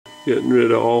getting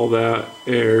rid of all that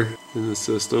air in the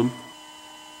system.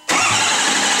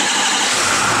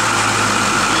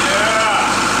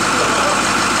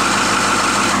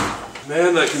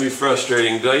 Man, that can be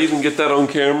frustrating. Did I even get that on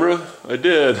camera? I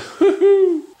did.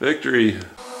 Victory.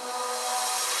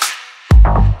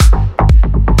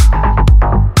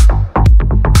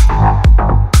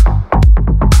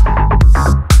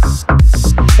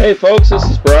 Hey folks, this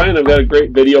is Brian. I've got a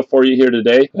great video for you here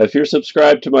today. If you're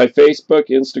subscribed to my Facebook,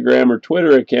 Instagram, or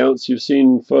Twitter accounts, you've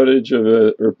seen footage of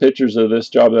or pictures of this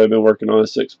job that I've been working on, a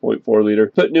 6.4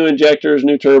 liter. Put new injectors,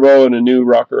 new turbo, and a new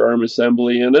rocker arm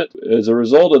assembly in it. As a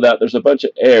result of that, there's a bunch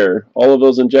of air. All of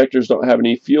those injectors don't have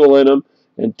any fuel in them.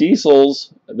 And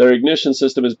diesels, their ignition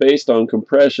system is based on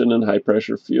compression and high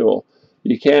pressure fuel.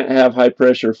 You can't have high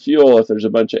pressure fuel if there's a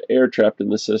bunch of air trapped in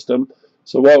the system.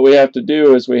 So what we have to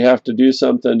do is we have to do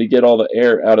something to get all the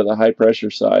air out of the high pressure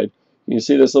side. You can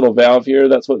see this little valve here.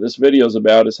 That's what this video is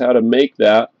about, is how to make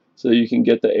that so you can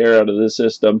get the air out of the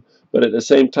system. But at the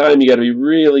same time, you got to be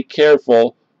really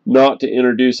careful not to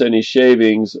introduce any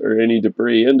shavings or any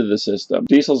debris into the system.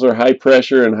 Diesels are high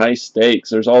pressure and high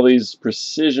stakes. There's all these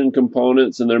precision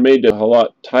components, and they're made to a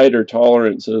lot tighter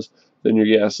tolerances than your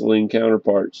gasoline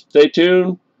counterparts. Stay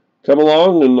tuned. Come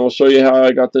along and I'll show you how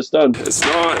I got this done. It's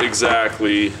not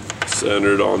exactly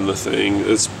centered on the thing.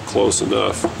 It's close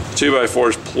enough. 2x4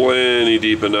 is plenty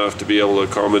deep enough to be able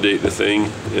to accommodate the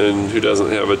thing, and who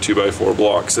doesn't have a 2x4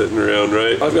 block sitting around,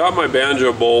 right? I've got my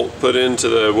banjo bolt put into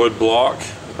the wood block.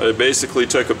 I basically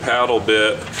took a paddle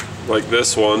bit like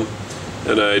this one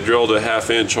and I drilled a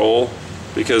 1/2 inch hole,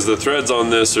 because the threads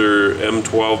on this are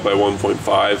M12 by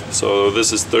 1.5, so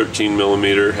this is 13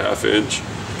 millimeter 1/2 inch.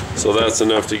 So that's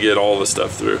enough to get all the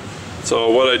stuff through. So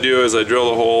what I do is I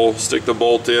drill a hole, stick the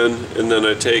bolt in, and then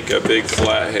I take a big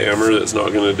flat hammer that's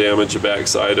not going to damage the back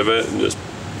side of it and just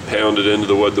pound it into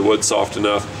the wood. The wood's soft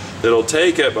enough. It'll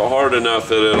take it, but hard enough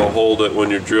that it'll hold it when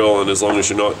you're drilling, as long as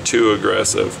you're not too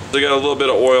aggressive. So I got a little bit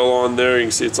of oil on there. You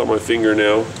can see it's on my finger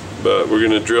now. But we're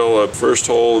going to drill a first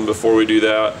hole, and before we do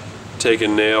that, take a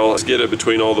nail. Let's get it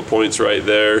between all the points right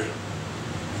there.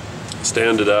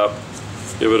 Stand it up.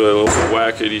 Give it a little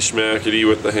whackety schmackety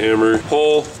with the hammer.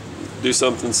 Pull, do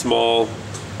something small,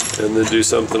 and then do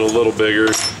something a little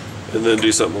bigger, and then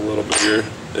do something a little bigger.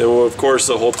 And well, of course,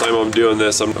 the whole time I'm doing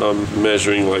this, I'm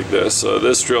measuring like this. So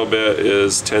this drill bit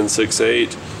is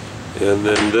 10.68, and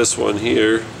then this one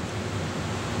here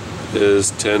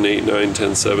is 10.89,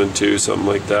 10.72, something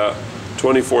like that.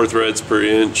 24 threads per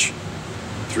inch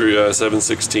through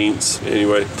 7/16.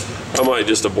 Anyway, I might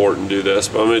just abort and do this,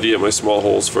 but I'm going to get my small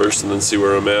holes first and then see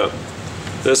where I'm at.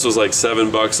 This was like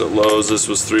 $7 at Lowe's. This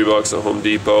was $3 at Home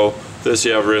Depot. This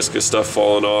you have risk of stuff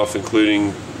falling off,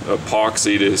 including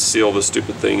epoxy to seal the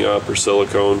stupid thing up, or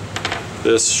silicone.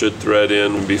 This should thread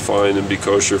in and be fine and be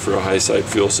kosher for a high side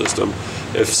fuel system.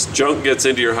 If junk gets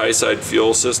into your high side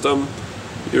fuel system,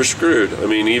 you're screwed. I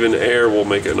mean, even air will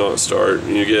make it not start.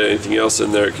 And you get anything else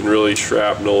in there, it can really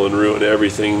shrapnel and ruin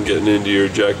everything, getting into your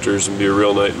ejectors, and be a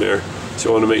real nightmare. So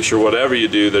you want to make sure whatever you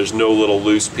do, there's no little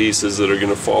loose pieces that are going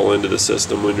to fall into the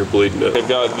system when you're bleeding it. I've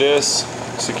got this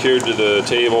secured to the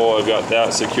table. I've got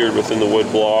that secured within the wood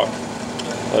block.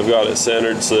 I've got it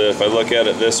centered so that if I look at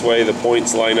it this way, the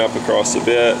points line up across the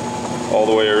bit all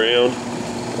the way around.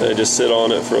 And I just sit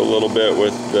on it for a little bit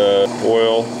with the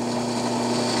oil.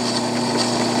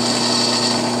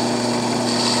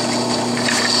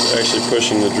 Actually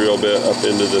pushing the drill bit up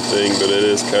into the thing, but it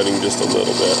is cutting just a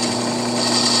little bit.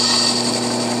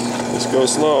 Just go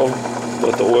slow.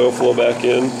 Let the oil flow back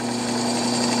in.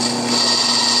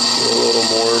 A little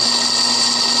more.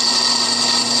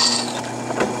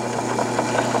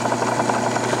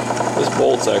 This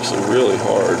bolt's actually really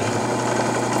hard.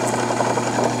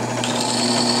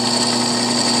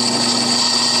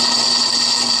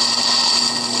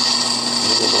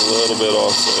 A little bit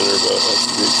off center, but that's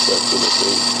to be expected, I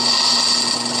think.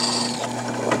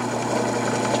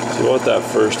 So you want that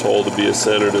first hole to be as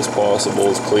centered as possible,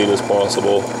 as clean as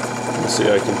possible. You see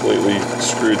I completely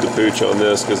screwed the pooch on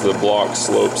this because the block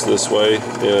slopes this way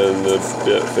and the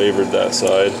bit favored that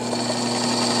side.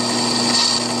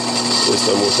 At least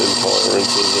I'm within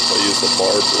tolerances if I use the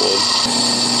barbed one.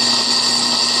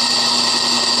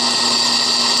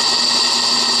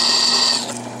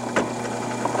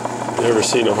 You ever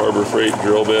seen a Harbor Freight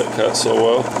drill bit cut so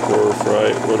well? Or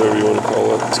fry, whatever you want to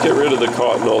call it. Let's get rid of the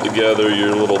cotton altogether.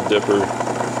 Your little dipper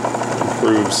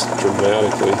improves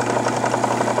dramatically.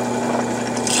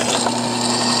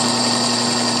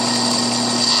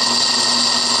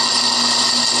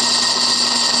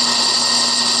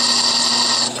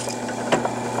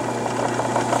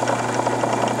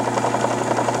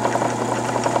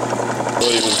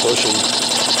 pushing.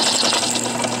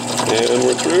 And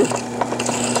we're through.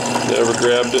 Never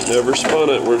grabbed it, never spun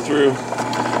it, we're through.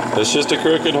 It's just a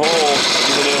crooked hole,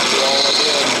 even after all I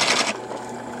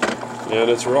did. And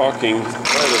it's rocking. I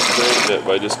try to straighten it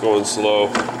by just going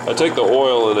slow. I take the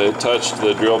oil and I touched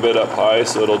the drill bit up high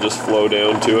so it'll just flow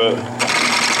down to it.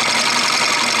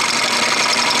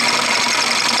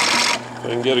 If I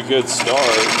can get a good start,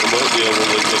 I might be able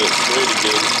to get it straight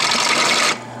again.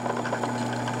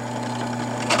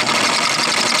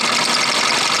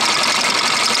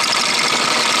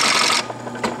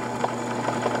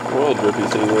 Oil drippy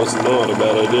thing was not a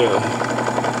bad idea.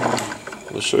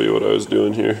 I'll show you what I was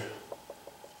doing here.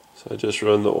 So I just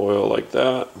run the oil like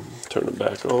that, turn it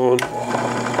back on.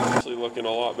 Actually looking a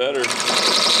lot better.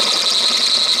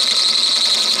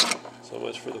 So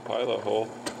much for the pilot hole.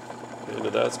 And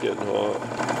that's getting hot.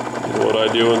 You know what I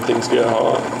do when things get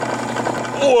hot?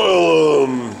 Oil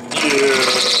 'em! Yeah!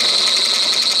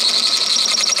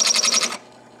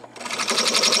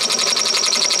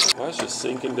 Well, that's just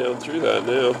sinking down through that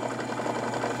now.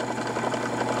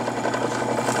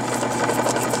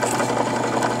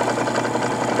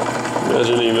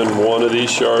 Imagine even one of these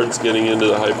shards getting into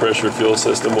the high pressure fuel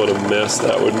system, what a mess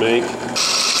that would make. I'm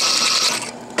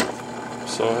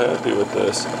so happy with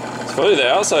this. It's funny,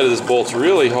 the outside of this bolt's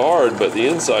really hard, but the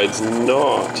inside's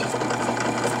not.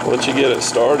 Once you get it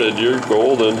started, you're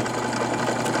golden.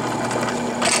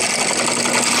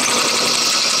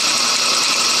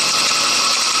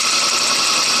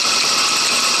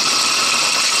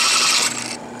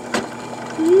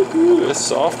 It's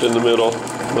soft in the middle.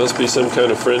 Must be some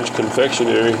kind of French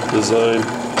confectionery design.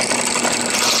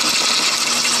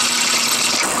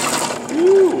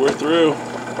 Woo, we're through.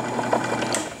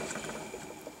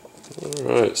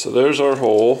 Alright, so there's our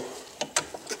hole.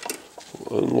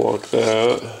 Unlock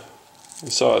that. You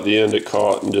saw at the end it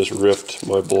caught and just ripped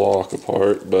my block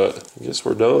apart, but I guess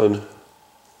we're done.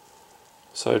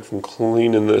 Aside from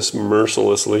cleaning this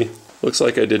mercilessly. Looks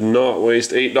like I did not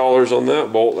waste $8 on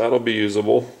that bolt. That'll be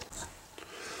usable.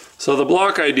 So the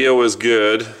block idea was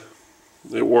good.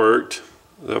 It worked.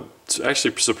 It's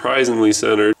actually surprisingly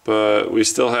centered, but we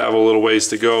still have a little ways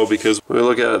to go because when we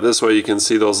look at it this way, you can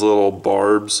see those little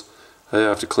barbs. I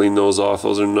have to clean those off.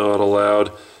 Those are not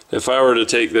allowed. If I were to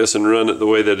take this and run it the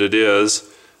way that it is,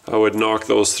 I would knock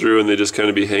those through and they just kind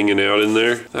of be hanging out in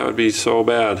there. That would be so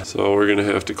bad. So we're gonna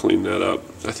have to clean that up.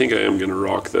 I think I am gonna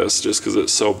rock this just because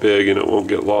it's so big and it won't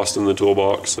get lost in the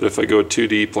toolbox. But if I go too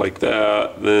deep like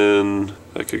that, then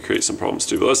that could create some problems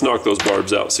too. But let's knock those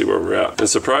barbs out and see where we're at. And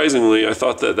surprisingly, I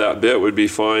thought that that bit would be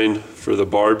fine for the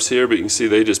barbs here, but you can see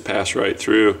they just pass right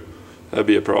through. That'd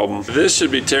be a problem. This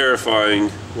should be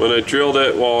terrifying. When I drilled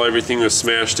it while everything was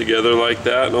smashed together like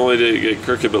that, not only did it get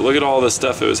crooked, but look at all the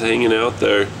stuff that was hanging out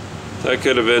there. That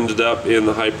could have ended up in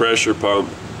the high pressure pump.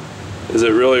 Is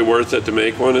it really worth it to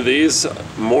make one of these?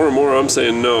 More and more I'm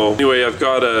saying no. Anyway, I've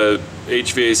got a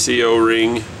HVAC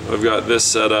O-ring. I've got this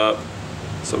set up.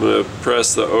 So I'm gonna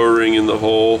press the O-ring in the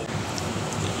hole.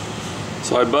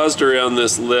 So I buzzed around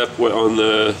this lip on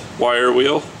the wire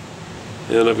wheel.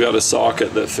 And I've got a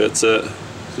socket that fits it.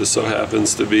 Just so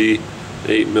happens to be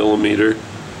 8mm.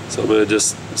 So I'm gonna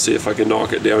just see if I can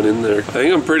knock it down in there. I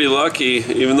think I'm pretty lucky.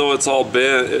 Even though it's all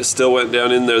bent, it still went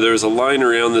down in there. There's a line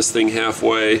around this thing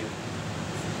halfway.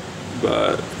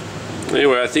 But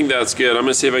anyway, I think that's good. I'm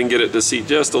gonna see if I can get it to seat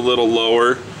just a little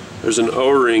lower. There's an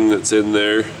O-ring that's in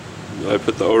there. I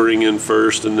put the O-ring in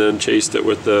first and then chased it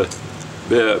with the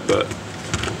bit, but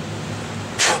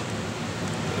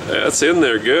that's in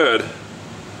there good.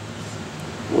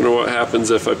 Wonder what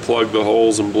happens if I plug the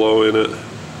holes and blow in it.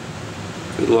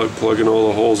 Good luck plugging all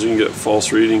the holes. You can get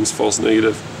false readings, false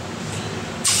negative.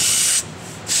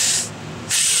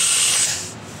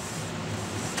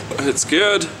 It's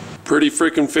good. Pretty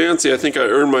freaking fancy. I think I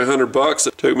earned my $100.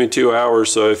 It took me 2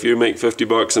 hours, so if you make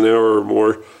 $50 an hour or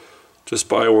more, just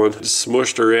buy one. Just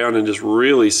smushed around and just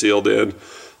really sealed in.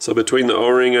 So between the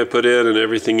O-ring I put in and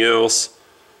everything else,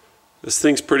 this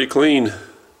thing's pretty clean.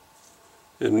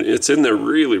 And it's in there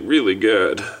really, really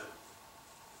good.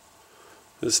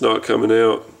 It's not coming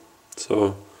out.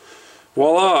 So,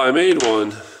 voila, I made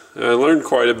one. And I learned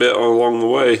quite a bit along the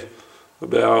way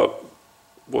about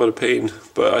what a pain.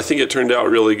 But I think it turned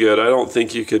out really good. I don't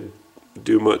think you could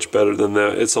do much better than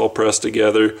that. It's all pressed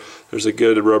together. There's a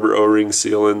good rubber O-ring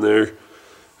seal in there.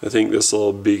 I think this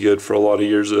will be good for a lot of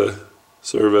years of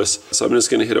service. So I'm just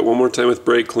going to hit it one more time with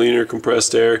brake cleaner,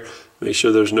 compressed air. Make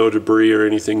sure there's no debris or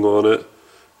anything on it.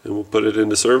 And we'll put it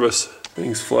into service.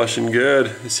 Thing's flushing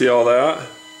good. You see all that?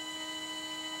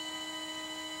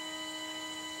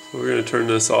 So we're going to turn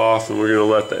this off and we're going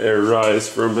to let the air rise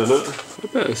for a minute. I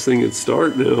bet this thing would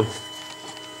start now.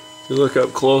 You look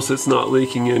up close, it's not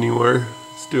leaking anywhere.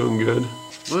 It's doing good.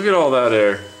 Look at all that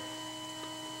air.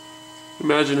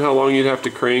 Imagine how long you'd have to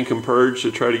crank and purge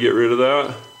to try to get rid of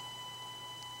that.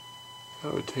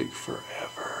 That would take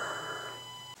forever.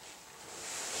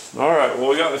 Alright, well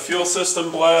we got the fuel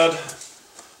system bled.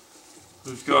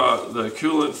 We've got the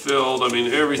coolant filled. I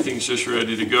mean, everything's just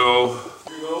ready to go.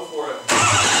 Here you go for it.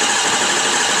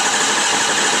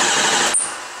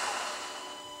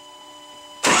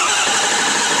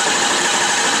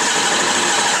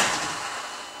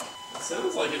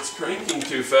 Sounds like it's cranking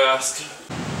too fast.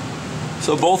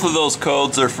 So both of those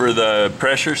codes are for the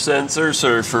pressure sensors,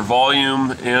 or for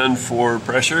volume and for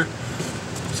pressure.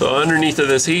 So underneath of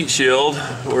this heat shield,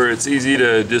 where it's easy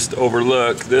to just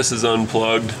overlook, this is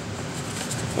unplugged.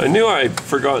 I knew I'd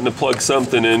forgotten to plug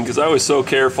something in because I was so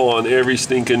careful on every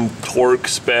stinking torque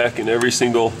spec and every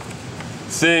single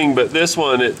thing, but this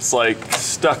one, it's like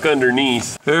stuck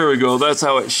underneath. There we go, that's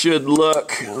how it should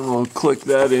look. I'll click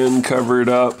that in, cover it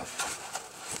up.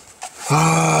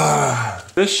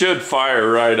 This should fire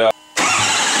right up. Yeah!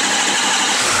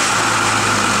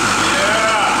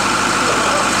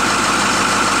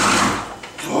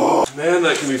 Oh, man,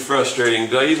 that can be frustrating.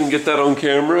 Did I even get that on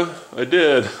camera? I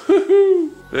did.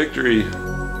 Victory.